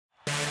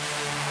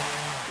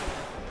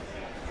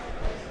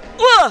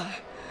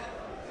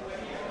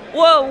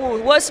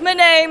Whoa, what's my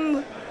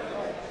name?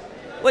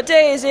 What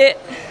day is it?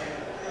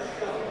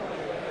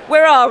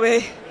 Where are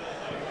we?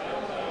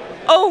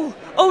 Oh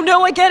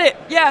no, I get it.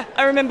 Yeah,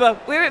 I remember.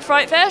 We're at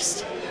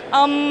FrightFest.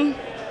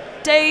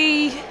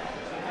 Day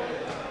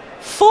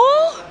 4?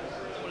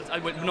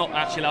 I'm not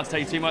actually allowed to tell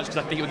you too much because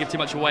I think it would give too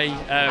much away.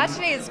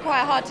 Actually, it's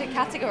quite hard to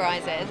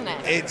categorise it, isn't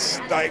it? It's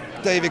like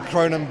David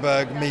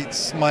Cronenberg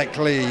meets Mike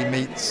Lee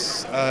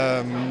meets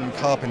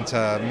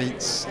Carpenter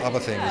meets other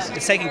things.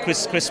 It's taking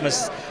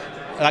Christmas,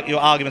 like your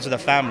arguments with a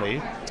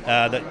family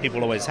that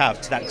people always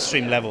have, to that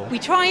extreme level. We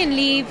try and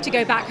leave to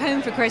go back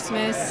home for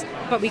Christmas,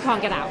 but we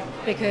can't get out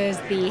because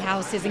the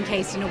house is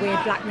encased in a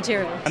weird black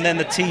material. And then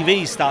the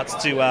TV starts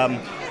to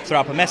throw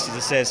up a message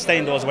that says, stay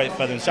indoors, wait for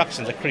further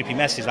instructions, a creepy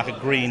message, like a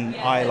green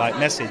eye-like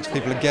message.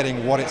 People are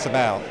getting what it's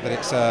about, that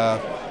it's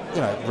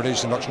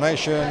religious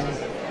indoctrination,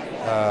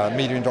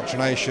 media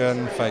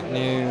indoctrination, fake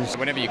news.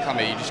 Whenever you come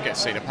here, you just get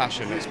to see the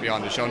passion that's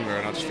behind the genre,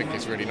 and I just think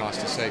it's really nice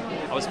to see.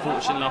 I was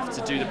fortunate enough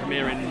to do the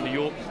premiere in New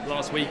York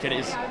last week,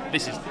 and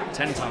this is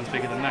 10 times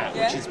bigger than that,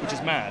 which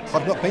is mad.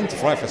 I've not been to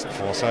FrightFest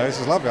before, so this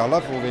is lovely. I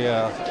love all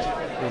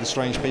the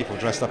strange people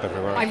dressed up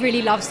everywhere. I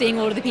really love seeing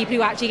all of the people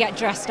who actually get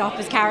dressed up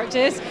as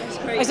characters.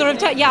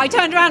 I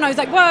turned around and I was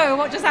like, whoa,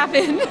 what just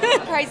happened?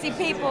 Crazy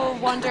people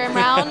wandering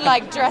around,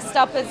 like dressed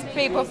up as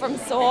people from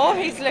Saw.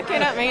 He's looking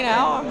at me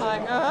now. I'm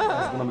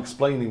like, When I'm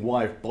explaining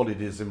why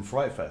Bodied is in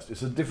FrightFest,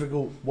 it's a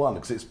difficult one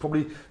because it's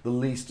probably the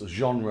least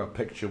genre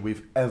picture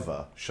we've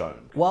ever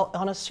shown. Well,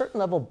 on a certain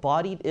level,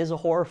 Bodied is a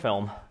horror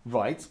film.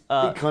 Right.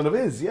 It kind of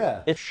is,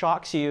 yeah. It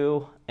shocks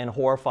you and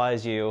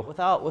horrifies you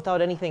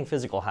without anything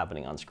physical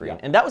happening on screen. Yeah.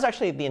 And that was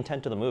actually the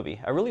intent of the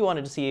movie. I really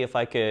wanted to see if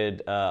I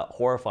could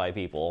horrify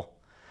people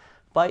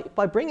by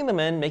bringing them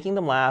in, making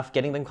them laugh,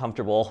 getting them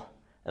comfortable,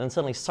 and then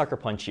suddenly sucker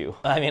punch you.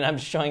 I mean, I'm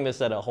showing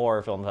this at a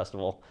horror film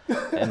festival,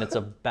 and it's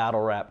a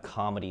battle rap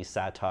comedy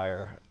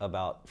satire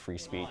about free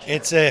speech.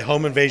 It's a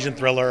home invasion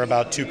thriller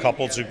about two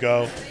couples who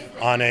go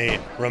on a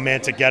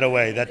romantic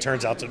getaway that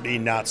turns out to be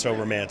not so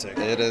romantic.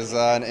 It is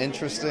an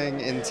interesting,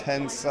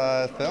 intense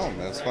film.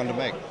 It was fun to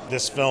make.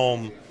 This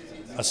film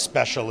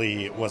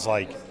especially was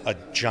like a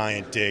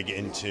giant dig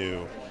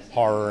into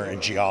horror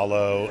and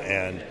giallo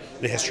and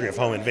the history of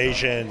home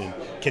invasion and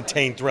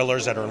contained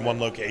thrillers that are in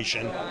one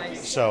location.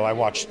 Nice. So I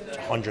watched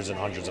hundreds and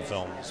hundreds of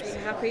films. Are you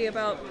happy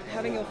about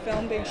having your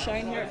film being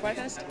shown here at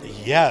FrightFest?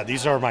 Yeah,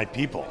 these are my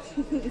people.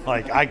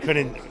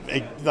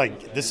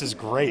 This is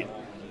great.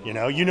 You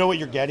know what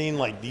you're getting.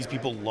 Like, these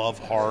people love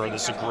horror.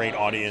 This is a great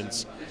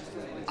audience.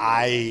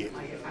 I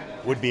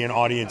would be an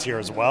audience here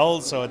as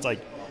well. So it's like,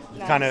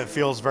 kind of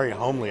feels very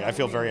homely. I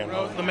feel very at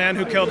home. The Man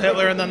Who Killed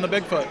Hitler and Then the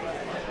Bigfoot.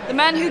 The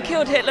Man Who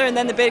Killed Hitler and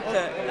Then the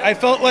Bigfoot. I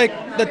felt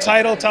like the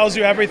title tells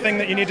you everything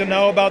that you need to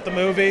know about the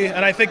movie,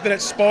 and I think that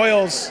it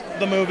spoils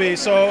the movie.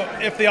 So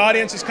if the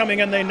audience is coming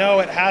in, they know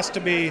it has to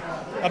be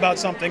about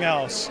something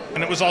else.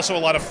 And it was also a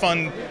lot of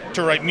fun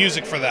to write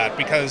music for that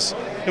because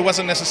it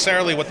wasn't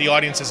necessarily what the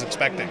audience is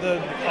expecting.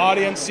 The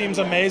audience seems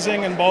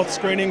amazing, and both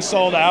screenings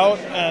sold out,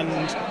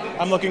 and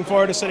I'm looking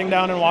forward to sitting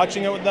down and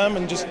watching it with them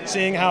and just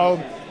seeing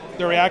how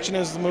the reaction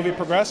as the movie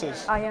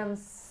progresses. I am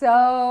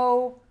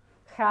so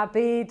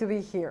happy to be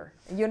here.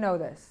 You know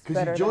this.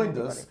 Because you joined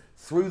us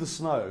through the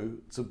snow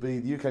to be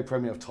the UK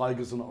premiere of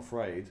Tigers Are Not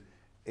Afraid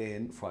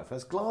in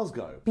FrightFest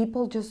Glasgow.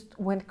 People just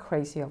went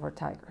crazy over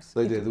tigers.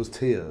 They did. There was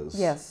tears.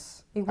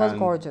 Yes, it was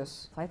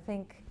gorgeous. I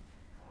think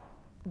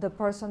the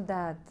person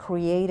that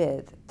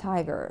created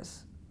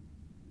tigers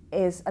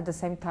is at the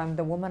same time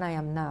the woman I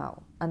am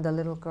now and the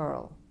little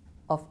girl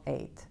of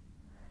 8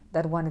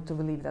 that wanted to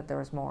believe that there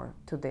is more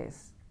to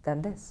this than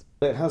this.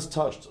 It has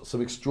touched some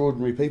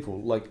extraordinary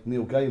people, like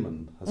Neil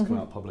Gaiman has come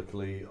out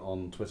publicly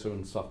on Twitter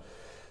and stuff.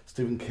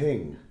 Stephen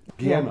King,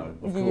 Guillermo,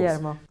 of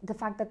course. The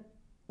fact that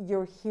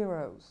your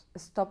heroes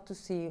stopped to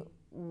see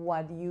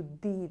what you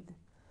did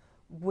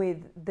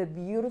with the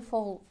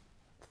beautiful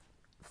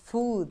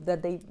food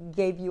that they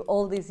gave you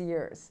all these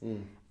years,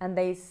 and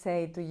they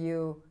say to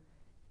you,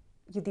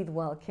 "You did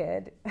well,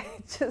 kid."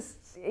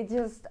 It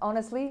just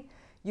honestly,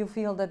 you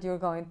feel that you're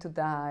going to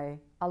die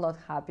a lot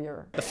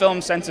happier. The film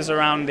centers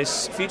around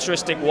this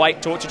futuristic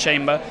white torture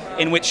chamber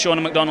in which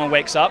Shauna McDonald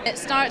wakes up. It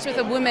starts with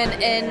a woman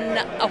in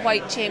a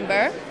white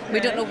chamber. We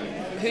don't know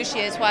who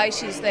she is, why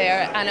she's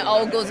there, and it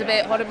all goes a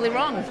bit horribly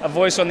wrong. A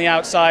voice on the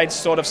outside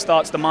sort of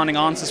starts demanding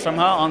answers from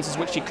her, answers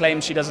which she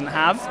claims she doesn't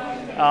have.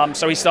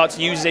 So he starts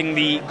using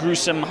the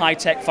gruesome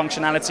high-tech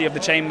functionality of the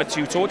chamber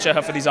to torture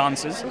her for these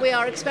answers. We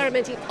are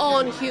experimenting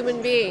on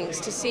human beings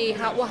to see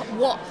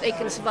what they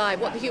can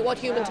survive, what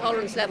human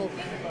tolerance level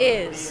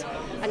is.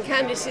 And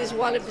Candice is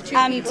one of the two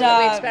people that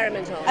we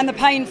experiment on. And the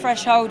pain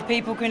threshold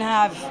people can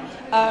have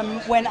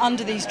when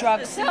under these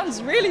drugs. It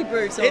sounds really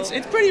brutal.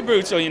 It's pretty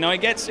brutal, you know.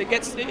 It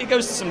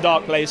goes to some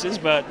dark places,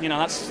 but you know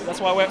that's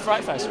why we're at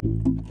FrightFest.